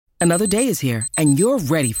Another day is here, and you're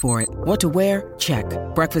ready for it. What to wear? Check.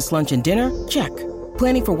 Breakfast, lunch, and dinner? Check.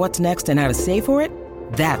 Planning for what's next and how to save for it?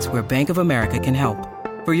 That's where Bank of America can help.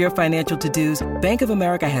 For your financial to-dos, Bank of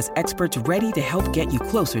America has experts ready to help get you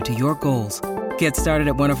closer to your goals. Get started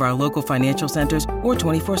at one of our local financial centers or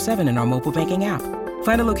 24/7 in our mobile banking app.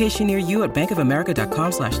 Find a location near you at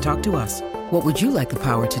bankofamerica.com/talktous. What would you like the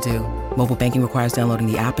power to do? Mobile banking requires downloading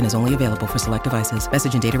the app and is only available for select devices.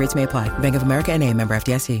 Message and data rates may apply. Bank of America N.A., member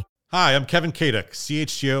FDIC. Hi, I'm Kevin Kaduk,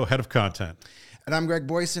 CHGO Head of Content. And I'm Greg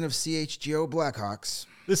Boyson of CHGO Blackhawks.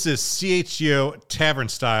 This is CHGO Tavern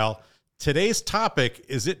Style. Today's topic,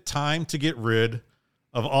 is it time to get rid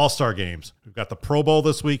of All-Star games? We've got the Pro Bowl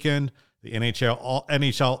this weekend. The NHL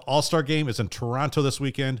All-Star game is in Toronto this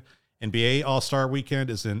weekend. NBA All-Star weekend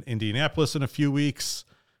is in Indianapolis in a few weeks.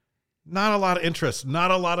 Not a lot of interest. Not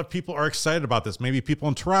a lot of people are excited about this. Maybe people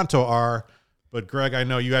in Toronto are. But, Greg, I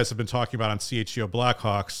know you guys have been talking about on CHGO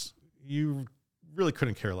Blackhawks. You really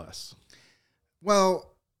couldn't care less.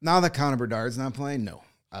 Well, now that Connor Bedard's not playing, no,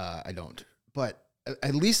 I don't. But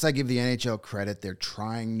at least I give the NHL credit. They're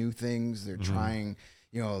trying new things. They're trying,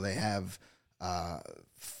 they have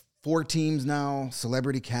 4 teams now,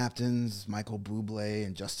 celebrity captains, Michael Bublé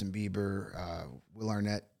and Justin Bieber, Will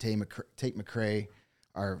Arnett, Tate McRae,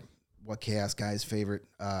 our What Chaos Guy's favorite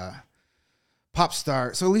pop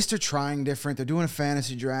star. So at least they're trying different. They're doing a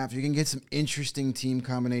fantasy draft. You can get some interesting team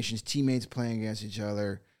combinations, teammates playing against each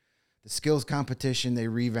other. The skills competition, they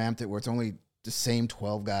revamped it where it's only the same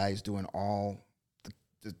 12 guys doing all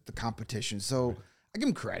the competition. So I give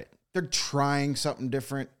them credit. They're trying something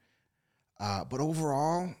different. But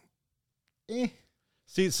overall,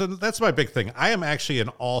 See, so that's my big thing. I am actually an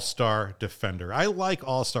all-star defender. I like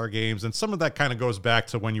all-star games, and some of that kind of goes back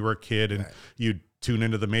to when you were a kid and you'd tune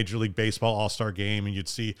into the Major League Baseball all-star game and you'd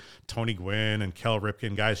see Tony Gwynn and Cal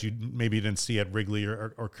Ripken, guys you maybe didn't see at Wrigley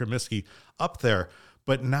or Comiskey up there.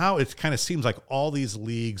 But now it kind of seems like all these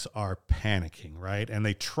leagues are panicking, right? And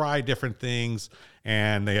they try different things,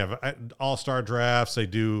 and they have all-star drafts. They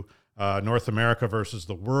do North America versus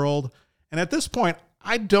the world. And at this point,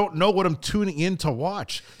 I don't know what I'm tuning in to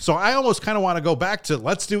watch. So I almost kind of want to go back to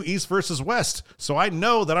let's do East versus West. So I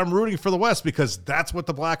know that I'm rooting for the West because that's what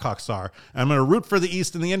the Blackhawks are. And I'm going to root for the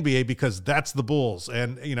East in the NBA because that's the Bulls.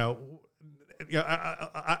 And, I'm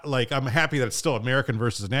happy that it's still American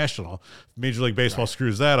versus national. If Major League Baseball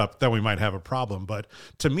screws that up, then we might have a problem. But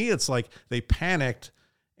to me, it's like they panicked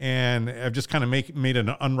and have just kind of made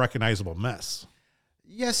an unrecognizable mess.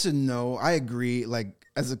 Yes and no. I agree. Like,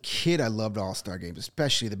 as a kid, I loved All-Star games,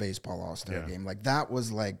 especially the baseball All-Star game. Like, that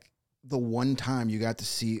was like the one time you got to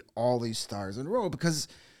see all these stars in a row because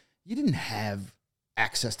you didn't have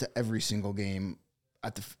access to every single game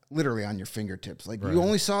literally on your fingertips. Like, you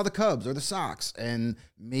only saw the Cubs or the Sox and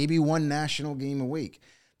maybe one national game a week.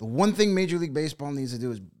 The one thing Major League Baseball needs to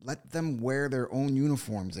do is let them wear their own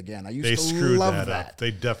uniforms again. I used to love that.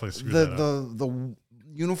 They definitely screwed that up. The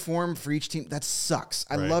uniform for each team, that sucks.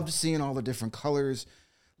 I loved seeing all the different colors.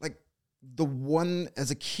 Like,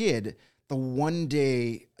 as a kid, the one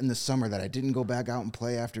day in the summer that I didn't go back out and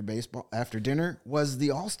play after dinner was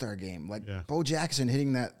the All-Star game. Like, Bo Jackson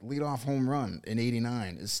hitting that leadoff home run in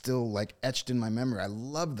 '89 is still like etched in my memory. I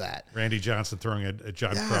love that. Randy Johnson throwing a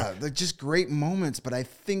John Kruk. Yeah, they're just great moments. But I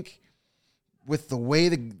think with the way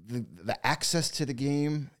the access to the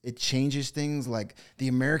game, it changes things. Like the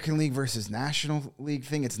American League versus National League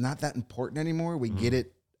thing, it's not that important anymore. We get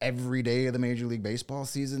it every day of the Major League Baseball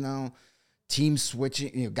season now. Teams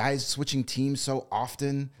switching, guys switching teams so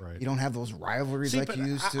often. Right. You don't have those rivalries you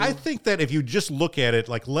used to. I think that if you just look at it,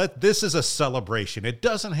 like this is a celebration. It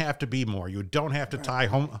doesn't have to be more. You don't have to tie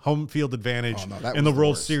home field advantage in the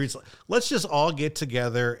World Series. Let's just all get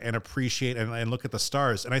together and appreciate and look at the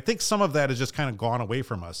stars. And I think some of that has just kind of gone away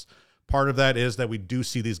from us. Part of that is that we do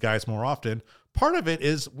see these guys more often. Part of it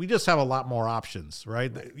is we just have a lot more options,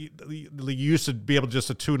 right? You used to be able just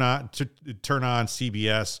to turn on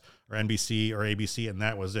CBS or NBC or ABC, and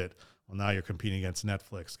that was it. Well, now you're competing against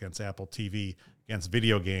Netflix, against Apple TV, against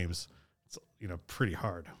video games. It's pretty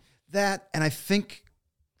hard. That, and I think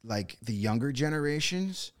like the younger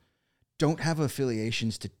generations don't have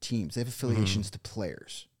affiliations to teams. They have affiliations to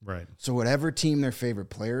players. Right. So whatever team their favorite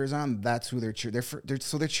player is on, that's who they're cheering.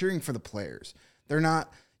 So they're cheering for the players. They're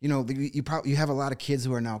not. You have a lot of kids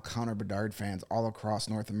who are now Connor Bedard fans all across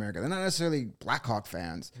North America. They're not necessarily Blackhawk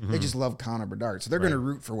fans. They just love Connor Bedard. So they're going to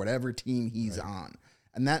root for whatever team he's on.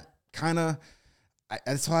 And that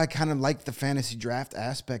that's why I kind of like the fantasy draft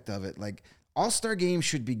aspect of it. Like, All-Star games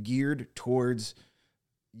should be geared towards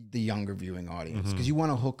the younger viewing audience because you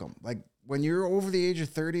want to hook them. Like, when you're over the age of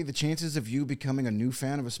 30, the chances of you becoming a new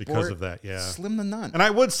fan of a sport because of that, yeah, slim to none. And I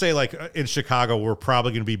would say, like, in Chicago, we're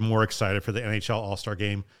probably going to be more excited for the NHL All-Star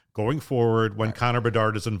Game going forward when Connor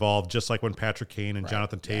Bedard is involved, just like when Patrick Kane and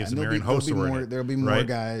Jonathan Toews and Marian Hossa were in it. There'll be more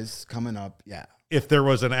guys coming up, yeah. If there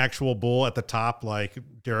was an actual bull at the top, like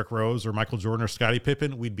Derrick Rose or Michael Jordan or Scottie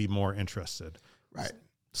Pippen, we'd be more interested. Right.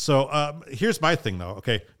 So here's my thing, though.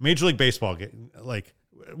 Okay, Major League Baseball, like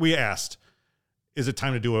we asked, is it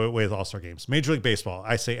time to do away with All-Star games? Major League Baseball,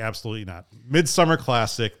 I say absolutely not. Midsummer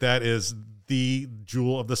Classic, that is the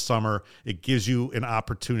jewel of the summer. It gives you an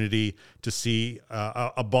opportunity to see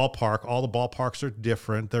a ballpark. All the ballparks are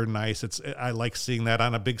different. They're nice. I like seeing that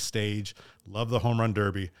on a big stage. Love the home run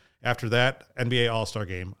derby. After that, NBA All-Star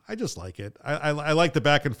Game, I just like it. I like the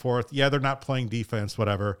back and forth. Yeah, they're not playing defense,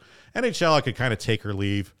 whatever. NHL, I could kind of take or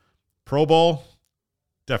leave. Pro Bowl,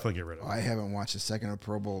 definitely get rid of it. I haven't watched a second of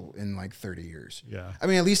Pro Bowl in like 30 years. Yeah. I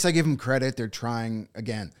mean, at least I give them credit. They're trying,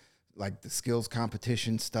 again, like the skills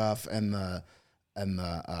competition stuff and the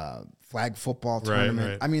flag football tournament.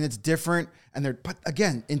 Right. I mean, it's different. But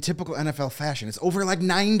again, in typical NFL fashion, it's over like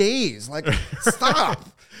 9 days. Like, stop.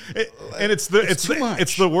 It's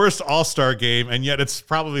the worst All-Star game, and yet it's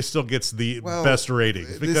probably still gets the best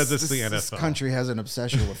ratings because it's the NFL. This country has an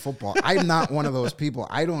obsession with football. I'm not one of those people.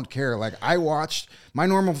 I don't care. Like, my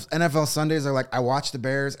normal NFL Sundays are like, I watch the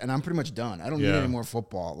Bears and I'm pretty much done. I don't need any more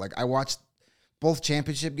football. Like, I watched both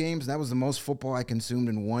championship games. And that was the most football I consumed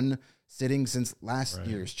in one sitting since last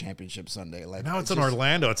year's championship Sunday. Like, now it's in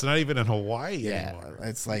Orlando. It's not even in Hawaii anymore.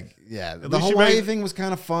 It's like, the Hawaii thing was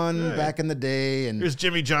kind of fun back in the day. And here's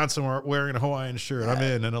Jimmy Johnson wearing a Hawaiian shirt. I'm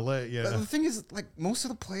in LA. Yeah. But the thing is, like, most of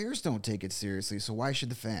the players don't take it seriously. So why should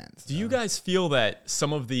the fans? Do you guys feel that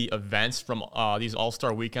some of the events from these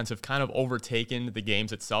All-Star weekends have kind of overtaken the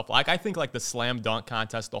games itself? Like, I think like the slam dunk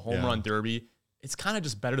contest, the home run derby, it's kind of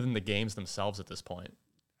just better than the games themselves at this point.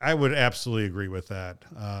 I would absolutely agree with that.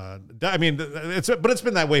 I mean, it's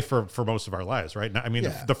been that way for most of our lives, right? I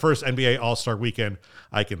mean, the first NBA All-Star weekend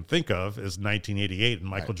I can think of is 1988 and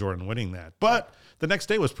Michael Jordan winning that. But the next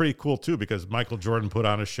day was pretty cool too because Michael Jordan put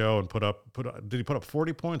on a show and did he put up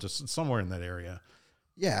 40 points or somewhere in that area?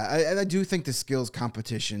 Yeah, I do think the skills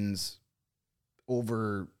competitions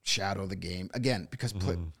overshadow the game again because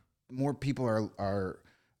more people are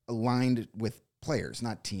aligned with players,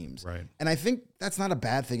 not teams. Right. And I think that's not a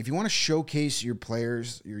bad thing. If you want to showcase your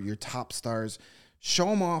players, your top stars, show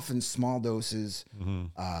them off in small doses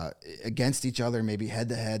against each other, maybe head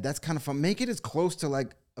to head. That's kind of fun. Make it as close to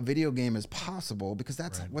like a video game as possible because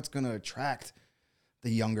that's what's going to attract the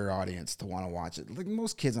younger audience to want to watch it. Like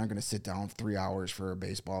most kids aren't going to sit down 3 hours for a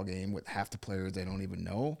baseball game with half the players they don't even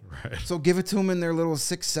know. Right. So give it to them in their little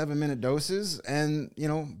 6-7 minute doses and,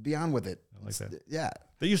 be on with it. I like that. Yeah.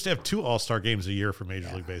 They used to have 2 All-Star games a year for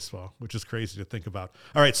Major League Baseball, which is crazy to think about.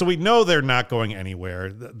 All right, so we know they're not going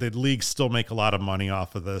anywhere. The leagues still make a lot of money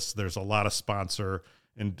off of this. There's a lot of sponsor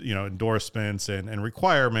and endorsements and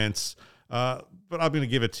requirements. But I'm going to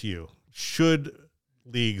give it to you. Should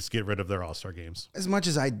leagues get rid of their All-Star games? As much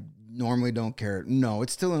as I normally don't care, no,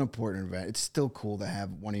 it's still an important event. It's still cool to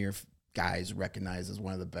have one of your guys recognized as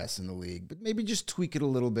one of the best in the league, but maybe just tweak it a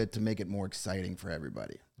little bit to make it more exciting for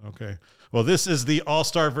everybody. Okay. Well, this is the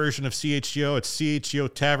all-star version of CHGO. It's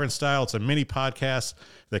CHGO Tavern Style. It's a mini podcast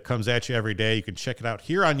that comes at you every day. You can check it out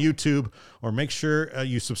here on YouTube or make sure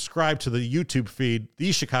you subscribe to the YouTube feed,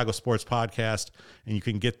 the Chicago Sports Podcast, and you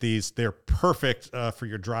can get these. They're perfect for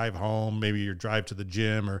your drive home, maybe your drive to the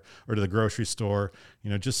gym or to the grocery store.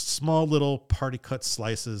 Just small little party cut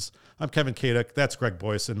slices. I'm Kevin Kaduk. That's Greg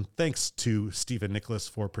Boyson. Thanks to Stephen Nicholas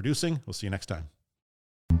for producing. We'll see you next time.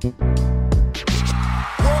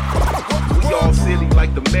 We all silly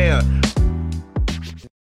like the mayor.